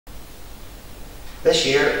This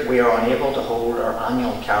year we are unable to hold our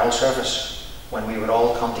annual carol service when we would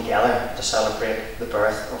all come together to celebrate the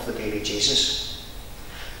birth of the baby Jesus.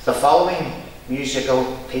 The following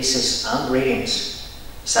musical pieces and readings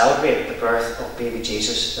celebrate the birth of baby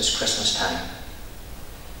Jesus this Christmas time.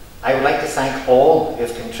 I would like to thank all who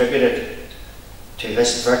have contributed to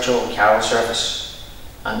this virtual carol service,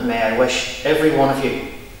 and may I wish every one of you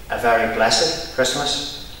a very blessed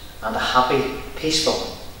Christmas and a happy,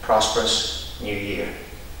 peaceful, prosperous New Year.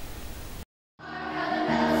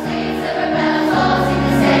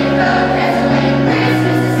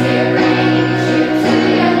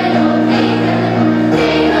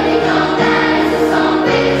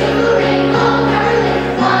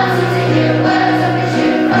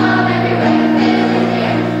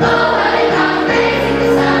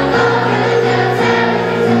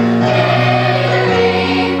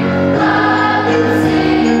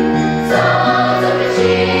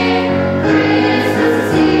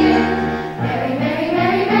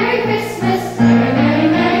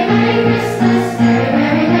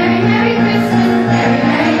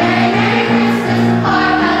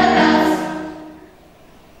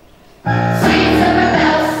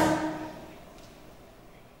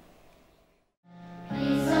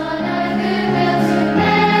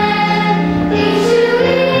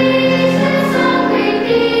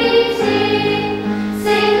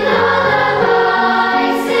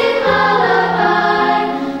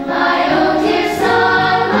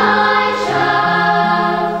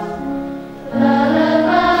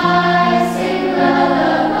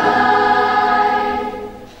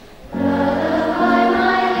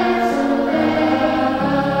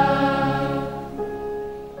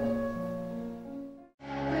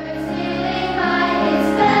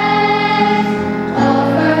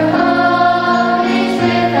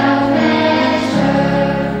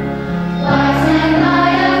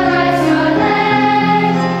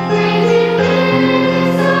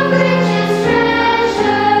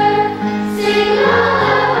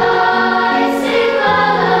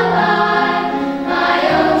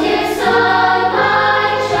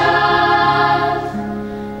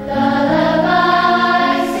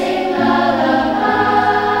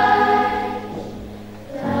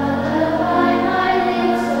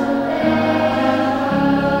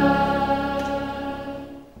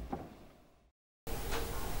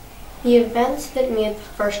 The events that made the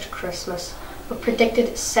first Christmas were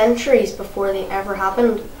predicted centuries before they ever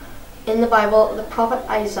happened. In the Bible, the prophet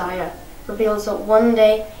Isaiah reveals that one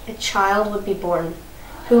day a child would be born,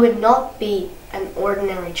 who would not be an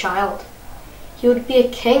ordinary child. He would be a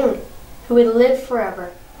king who would live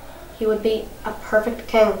forever. He would be a perfect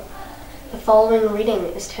king. The following reading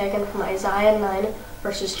is taken from Isaiah 9,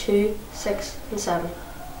 verses 2, 6, and 7.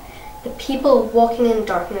 The people walking in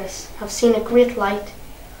darkness have seen a great light.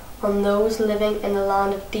 On those living in the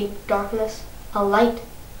land of deep darkness, a light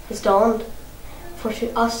has dawned. For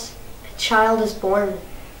to us a child is born,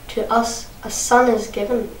 to us a son is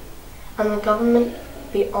given, and the government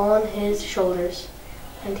will be on his shoulders,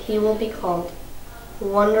 and he will be called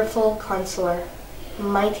Wonderful Counselor,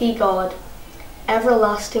 Mighty God,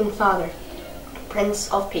 Everlasting Father,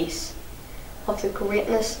 Prince of Peace. Of the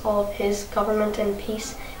greatness of his government and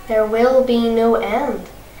peace there will be no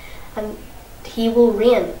end, and he will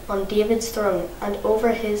reign on David's throne and over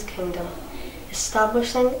his kingdom,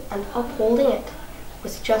 establishing and upholding it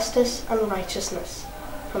with justice and righteousness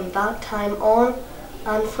from that time on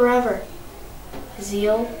and forever. The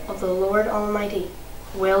zeal of the Lord Almighty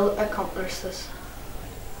will accomplish this.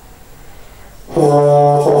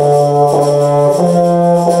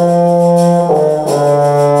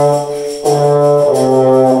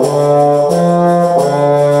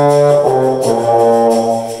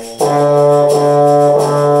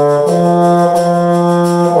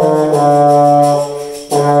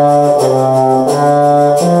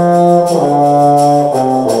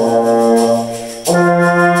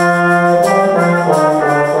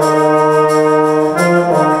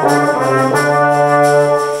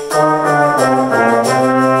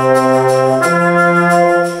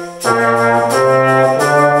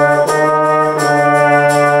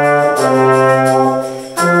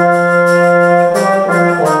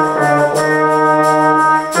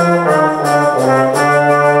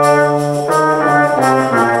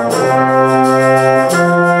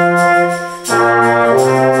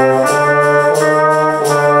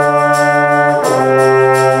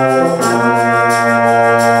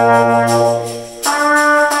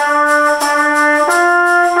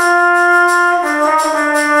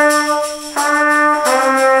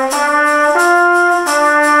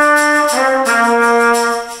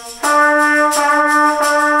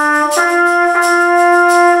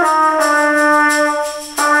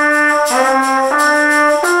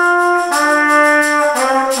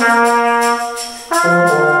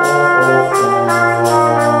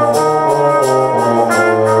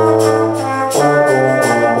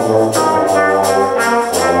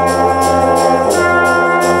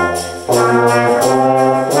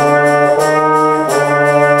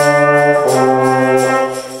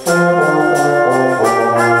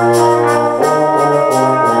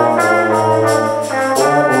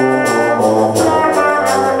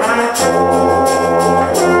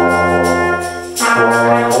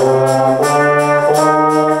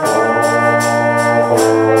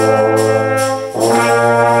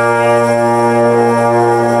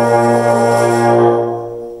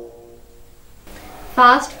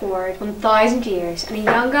 forward 1,000 years and a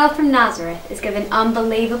young girl from Nazareth is given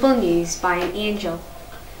unbelievable news by an angel.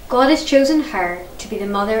 God has chosen her to be the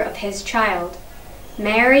mother of his child.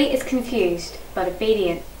 Mary is confused but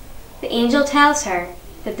obedient. The angel tells her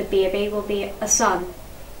that the baby will be a son,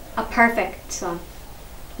 a perfect son.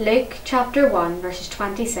 Luke chapter 1 verses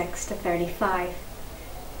 26 to 35.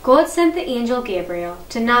 God sent the angel Gabriel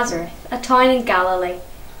to Nazareth, a town in Galilee,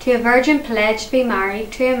 to a virgin pledged to be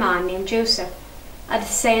married to a man named Joseph, a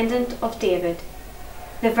descendant of David.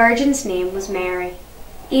 The virgin's name was Mary.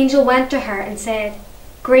 The angel went to her and said,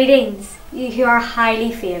 "Greetings, you who are highly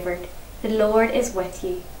favoured, the Lord is with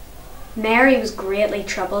you." Mary was greatly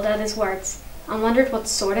troubled at his words and wondered what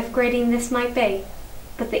sort of greeting this might be.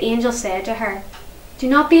 But the angel said to her, "Do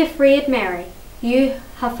not be afraid, Mary. You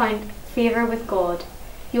have found favour with God.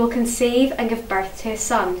 You will conceive and give birth to a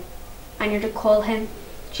son, and you're to call him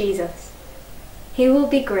Jesus. He will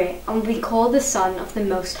be great and will be called the Son of the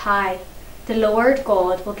Most High. The Lord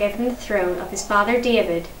God will give him the throne of his father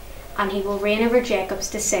David, and he will reign over Jacob's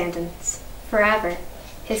descendants forever.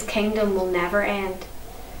 His kingdom will never end."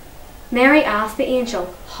 Mary asked the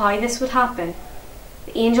angel how this would happen.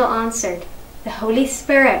 The angel answered, "The Holy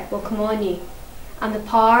Spirit will come on you, and the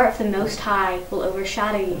power of the Most High will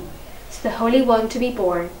overshadow you. So the Holy One to be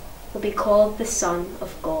born will be called the Son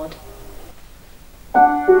of God."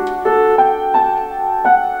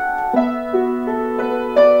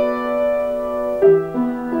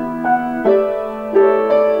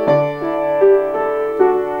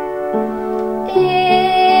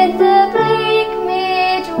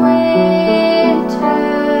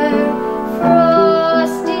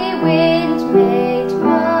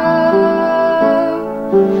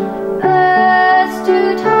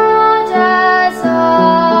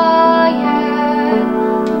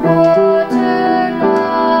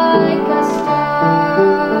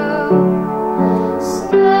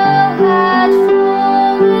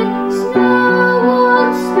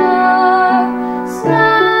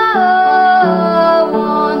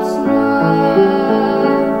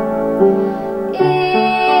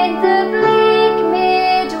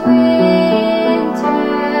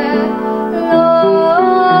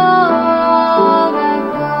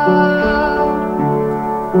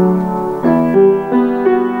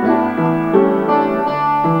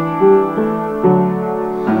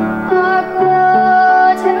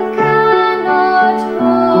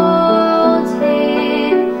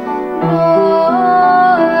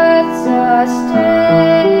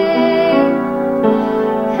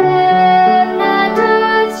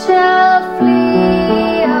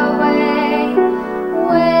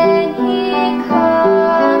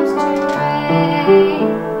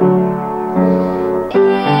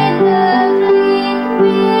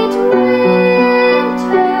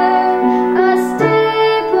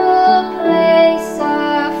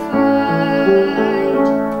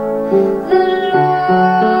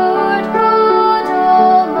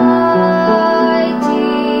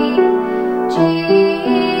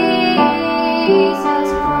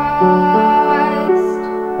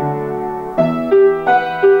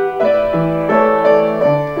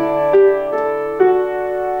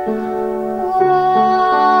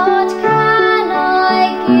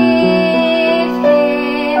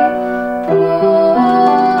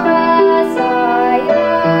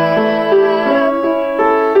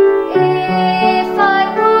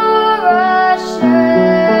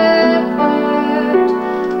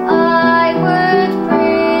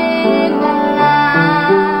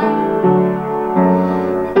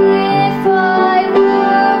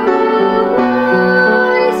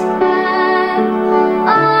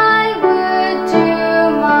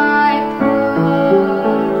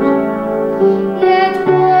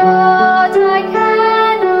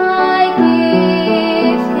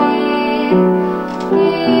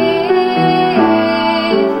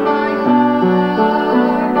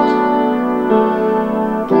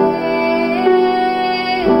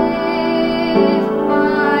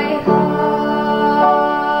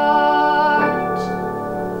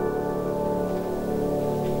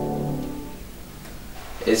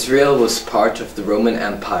 Israel was part of the Roman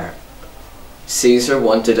Empire. Caesar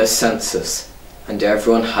wanted a census, and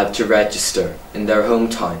everyone had to register in their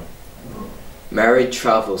hometown. Mary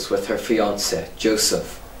travels with her fiancé,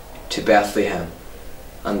 Joseph, to Bethlehem,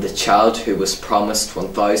 and the child who was promised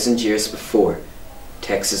 1,000 years before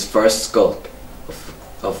takes his first gulp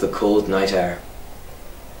of the cold night air.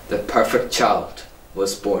 The perfect child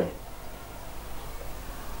was born.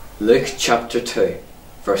 Luke chapter 2,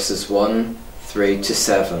 verses 1, 3 to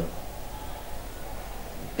 7.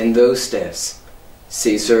 In those days,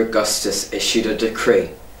 Caesar Augustus issued a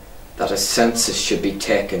decree that a census should be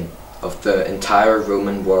taken of the entire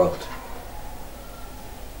Roman world,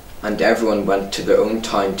 and everyone went to their own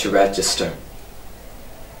town to register.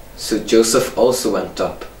 So Joseph also went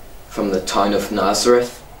up from the town of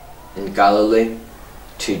Nazareth in Galilee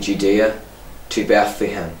to Judea to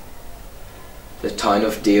Bethlehem, the town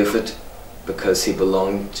of David, because he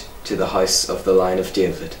belonged to the house of the line of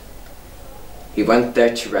David. He went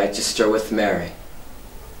there to register with Mary,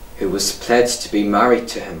 who was pledged to be married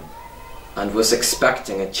to him and was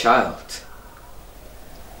expecting a child.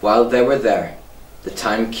 While they were there, the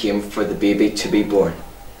time came for the baby to be born,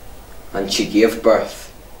 and she gave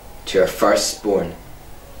birth to her firstborn,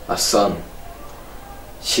 a son.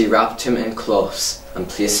 She wrapped him in cloths and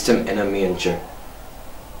placed him in a manger,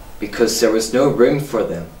 because there was no room for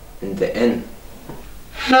them in the inn.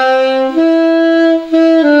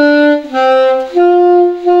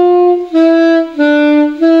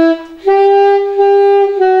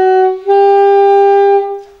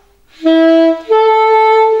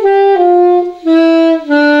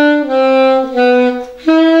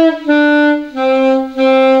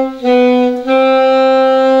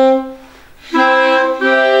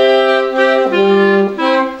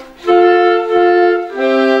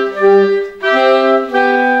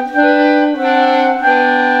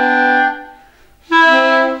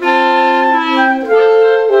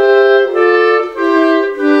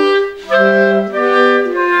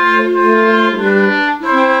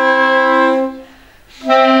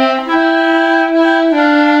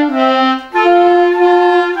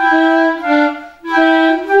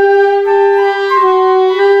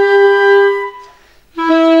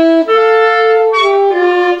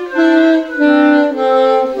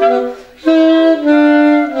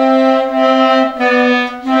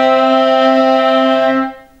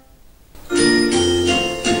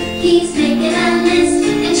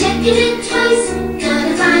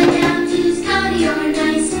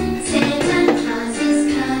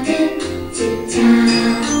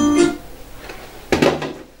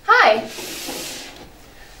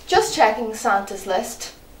 Checking Santa's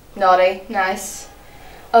list. Naughty, nice.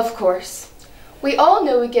 Of course. We all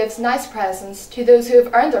know he gives nice presents to those who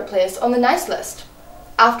have earned their place on the nice list.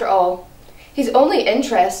 After all, he's only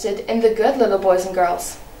interested in the good little boys and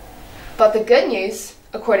girls. But the good news,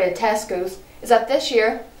 according to Tesco's, is that this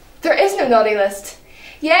year, there is no naughty list.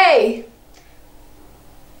 Yay!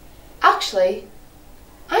 Actually,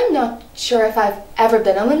 I'm not sure if I've ever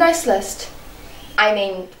been on the nice list. I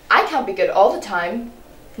mean, I can't be good all the time.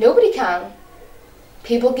 Nobody can.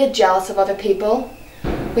 People get jealous of other people.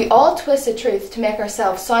 We all twist the truth to make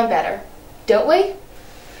ourselves sound better, don't we?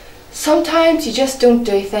 Sometimes you just don't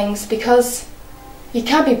do things because you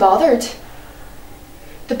can't be bothered.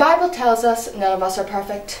 The Bible tells us none of us are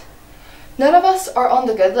perfect. None of us are on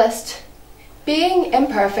the good list. Being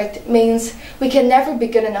imperfect means we can never be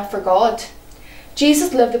good enough for God.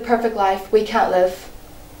 Jesus lived the perfect life we can't live.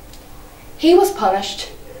 He was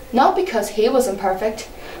punished, not because he was imperfect,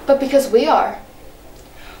 but because we are.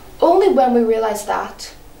 Only when we realize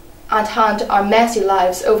that and hand our messy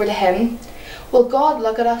lives over to him will God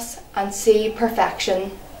look at us and see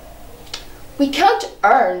perfection. We can't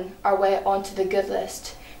earn our way onto the good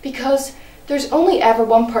list because there's only ever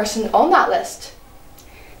one person on that list.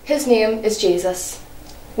 His name is Jesus.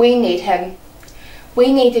 We need him.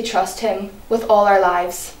 We need to trust him with all our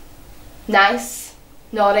lives. Nice,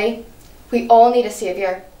 naughty, we all need a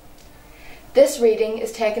saviour. This reading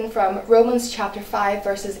is taken from Romans chapter 5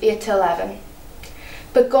 verses 8 to 11.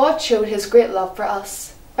 But God showed his great love for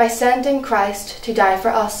us by sending Christ to die for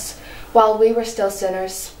us while we were still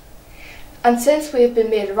sinners. And since we have been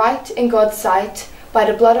made right in God's sight by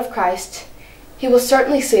the blood of Christ, he will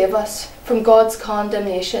certainly save us from God's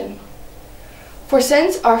condemnation. For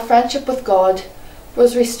since our friendship with God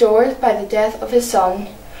was restored by the death of his Son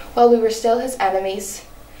while we were still his enemies,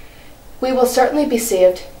 we will certainly be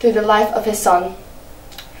saved through the life of his Son.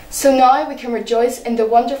 So now we can rejoice in the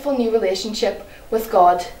wonderful new relationship with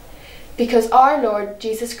God, because our Lord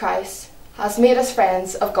Jesus Christ has made us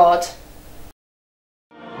friends of God.